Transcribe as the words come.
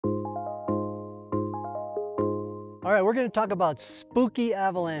All right, we're going to talk about spooky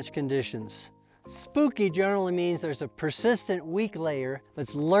avalanche conditions. Spooky generally means there's a persistent weak layer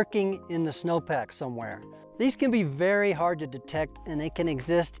that's lurking in the snowpack somewhere. These can be very hard to detect, and they can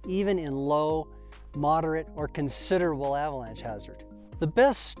exist even in low, moderate, or considerable avalanche hazard. The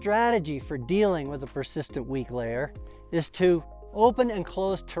best strategy for dealing with a persistent weak layer is to open and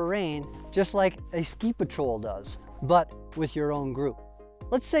close terrain just like a ski patrol does, but with your own group.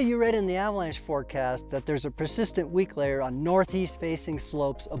 Let's say you read in the avalanche forecast that there's a persistent weak layer on northeast facing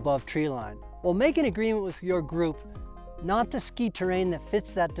slopes above tree line. Well, make an agreement with your group not to ski terrain that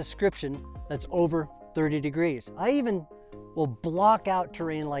fits that description that's over 30 degrees. I even will block out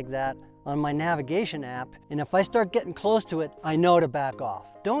terrain like that on my navigation app, and if I start getting close to it, I know to back off.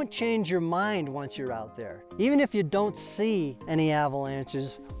 Don't change your mind once you're out there. Even if you don't see any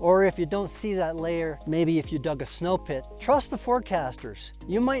avalanches, or if you don't see that layer, maybe if you dug a snow pit, trust the forecasters.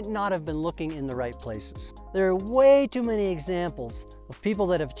 You might not have been looking in the right places. There are way too many examples of people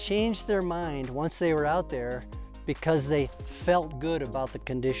that have changed their mind once they were out there because they felt good about the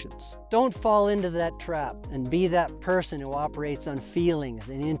conditions. Don't fall into that trap and be that person who operates on feelings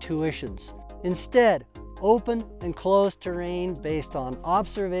and intuitions. Instead, open and close terrain based on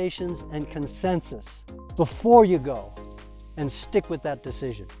observations and consensus before you go, and stick with that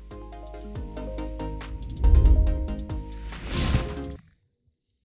decision.